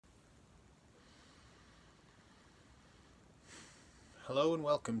Hello and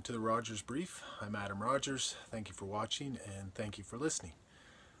welcome to the Rogers Brief. I'm Adam Rogers. Thank you for watching and thank you for listening.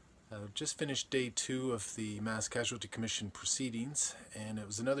 Just finished day 2 of the Mass Casualty Commission proceedings, and it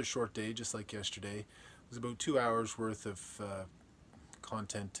was another short day just like yesterday. It was about 2 hours worth of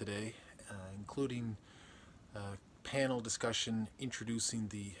content today, including panel discussion introducing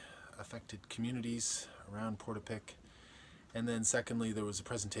the affected communities around Portapique, and then secondly there was a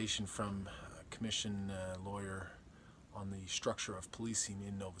presentation from a commission lawyer on the structure of policing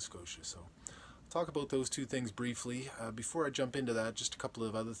in Nova Scotia. So I'll talk about those two things briefly. Before I jump into that, just a couple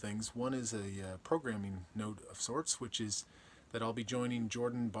of other things. One is a programming note of sorts, which is that I'll be joining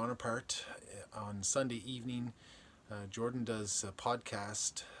Jordan Bonaparte on Sunday evening. Jordan does a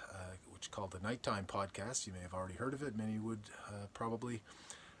podcast which is called the Nighttime Podcast. You may have already heard of it, many would probably.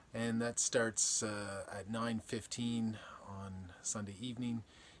 And that starts at 9:15 on Sunday evening.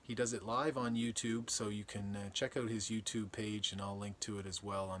 He does it live on YouTube, so you can check out his YouTube page, and I'll link to it as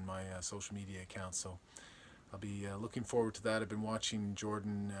well on my social media accounts. So I'll be looking forward to that. I've been watching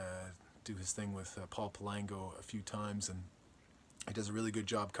Jordan do his thing with Paul Palango a few times, and he does a really good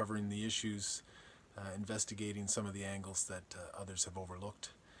job covering the issues, investigating some of the angles that others have overlooked,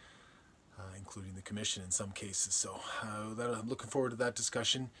 including the Commission in some cases. So I'm looking forward to that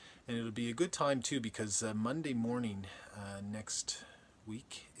discussion, and it'll be a good time too, because Monday morning next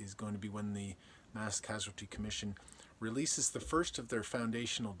week is going to be when the Mass Casualty Commission releases the first of their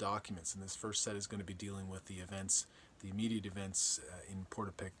foundational documents, and this first set is going to be dealing with the events, the immediate events in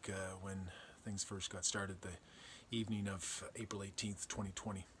Portapique when things first got started the evening of April 18th,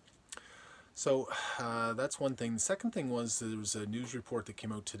 2020. So that's one thing. The second thing was there was a news report that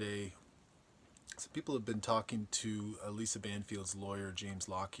came out today. So people have been talking to Lisa Banfield's lawyer, James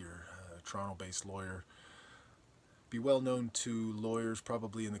Lockyer, a Toronto-based lawyer. Be well known to lawyers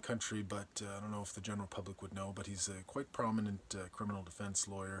probably in the country, but I don't know if the general public would know, but he's a quite prominent criminal defense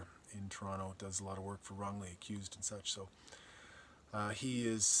lawyer in Toronto, does a lot of work for wrongly accused and such. So he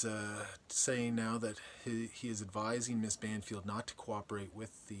is saying now that he is advising Miss Banfield not to cooperate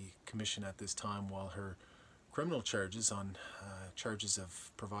with the Commission at this time while her criminal charges on charges of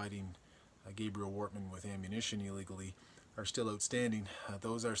providing Gabriel Wortman with ammunition illegally are still outstanding.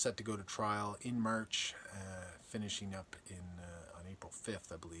 Those are set to go to trial in March, finishing up on April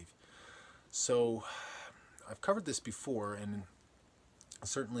 5th, I believe. So I've covered this before, and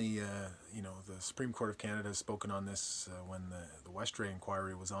certainly the Supreme Court of Canada has spoken on this when the Westray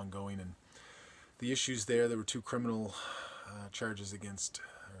inquiry was ongoing, and the issues there were two criminal charges against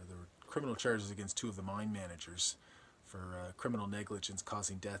two of the mine managers for criminal negligence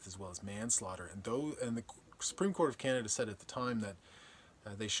causing death as well as manslaughter, and the Supreme Court of Canada said at the time that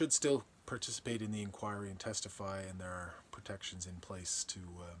they should still participate in the inquiry and testify, and there are protections in place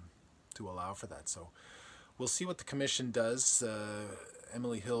to allow for that. So we'll see what the Commission does.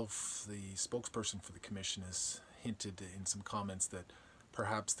 Emily Hill, the spokesperson for the Commission, has hinted in some comments that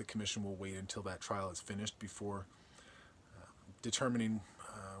perhaps the Commission will wait until that trial is finished before determining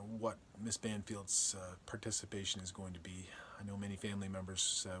what Miss Banfield's participation is going to be. I know many family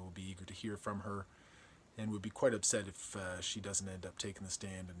members will be eager to hear from her and would be quite upset if she doesn't end up taking the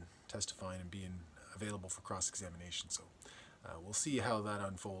stand and testifying and being available for cross-examination. So we'll see how that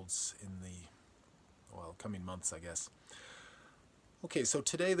unfolds in the coming months, I guess. Okay, so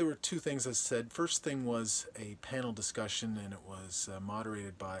today there were two things I said. First thing was a panel discussion, and it was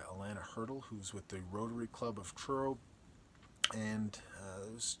moderated by Alana Hurdle, who's with the Rotary Club of Truro, and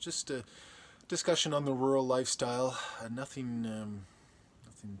it was just a discussion on the rural lifestyle. Nothing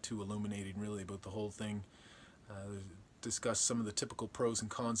too illuminating really about the whole thing. Discussed some of the typical pros and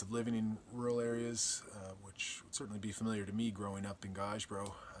cons of living in rural areas, which would certainly be familiar to me growing up in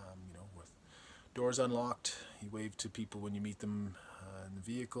Guysborough. With doors unlocked, you wave to people when you meet them in the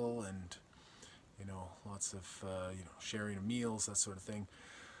vehicle, and lots of sharing of meals, that sort of thing.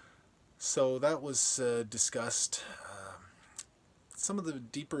 So that was discussed. Some of the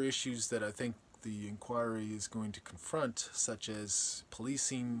deeper issues that I think the inquiry is going to confront, such as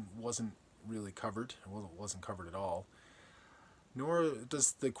policing, wasn't really covered. Well, it wasn't covered at all. Nor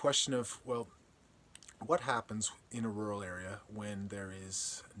does the question of, what happens in a rural area when there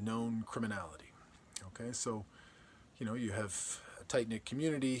is known criminality? Okay, so, you have a tight-knit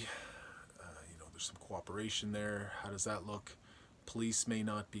community, there's some cooperation there. How does that look? Police may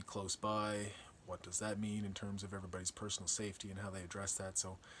not be close by. What does that mean in terms of everybody's personal safety and how they address that?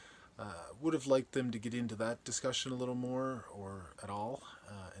 So would have liked them to get into that discussion a little more or at all,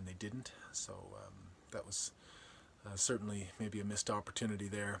 and they didn't. So that was certainly maybe a missed opportunity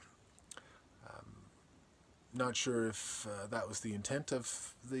there. Not sure if that was the intent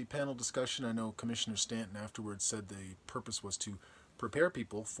of the panel discussion. I know Commissioner Stanton afterwards said the purpose was to prepare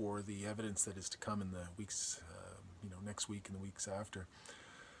people for the evidence that is to come in the weeks, next week and the weeks after.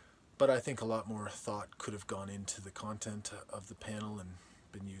 But I think a lot more thought could have gone into the content of the panel and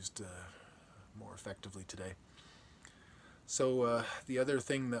been used more effectively today. So the other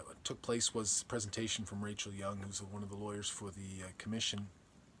thing that took place was a presentation from Rachel Young, who's one of the lawyers for the commission.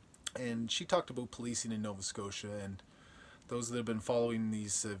 And she talked about policing in Nova Scotia, and those that have been following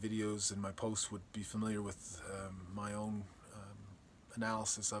these videos and my posts would be familiar with my own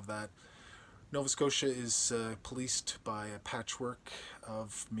analysis of that. Nova Scotia is policed by a patchwork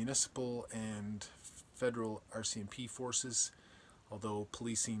of municipal and federal RCMP forces, although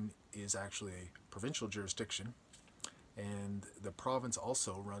policing is actually a provincial jurisdiction. And the province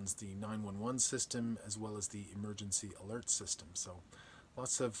also runs the 911 system as well as the emergency alert system. So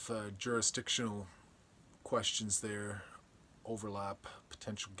lots of jurisdictional questions there, overlap,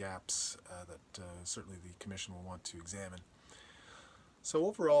 potential gaps that certainly the Commission will want to examine. So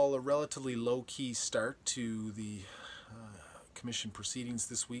overall, a relatively low-key start to the Commission proceedings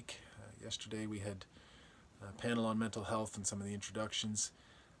this week. Yesterday we had a panel on mental health and some of the introductions.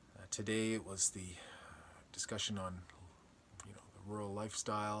 Today it was the discussion on the rural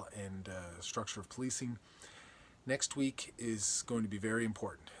lifestyle and structure of policing. Next week is going to be very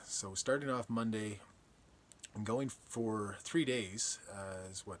important. So starting off Monday and going for 3 days,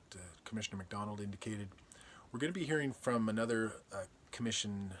 is what Commissioner MacDonald indicated, we're going to be hearing from another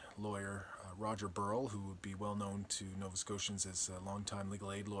Commission lawyer, Roger Burrill, who would be well known to Nova Scotians as a longtime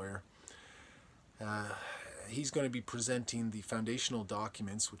legal aid lawyer. He's going to be presenting the foundational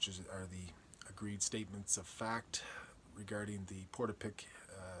documents, which are the agreed statements of fact regarding the Portapique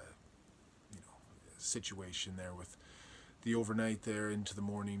situation there, with the overnight there into the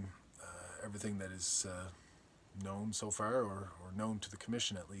morning, everything that is known so far, or known to the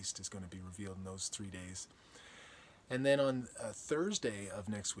Commission at least, is going to be revealed in those 3 days. And then on Thursday of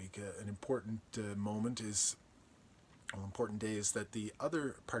next week, an important important day is that the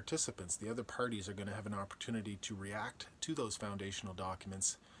other participants, the other parties, are going to have an opportunity to react to those foundational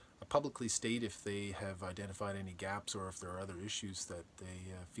documents, publicly state if they have identified any gaps or if there are other issues that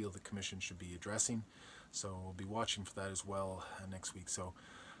they feel the Commission should be addressing. So we'll be watching for that as well next week. So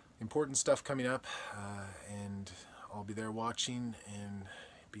important stuff coming up, and I'll be there watching and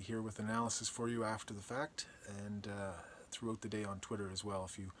be here with analysis for you after the fact, and throughout the day on Twitter as well,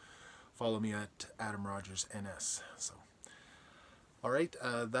 if you follow me at Adam Rogers NS. So, all right,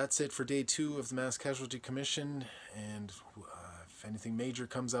 that's it for day 2 of the Mass Casualty Commission, and if anything major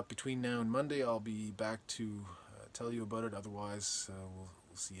comes up between now and Monday, I'll be back to tell you about it. Otherwise, we'll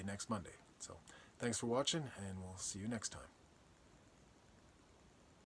see you next Monday. So thanks for watching, and we'll see you next time.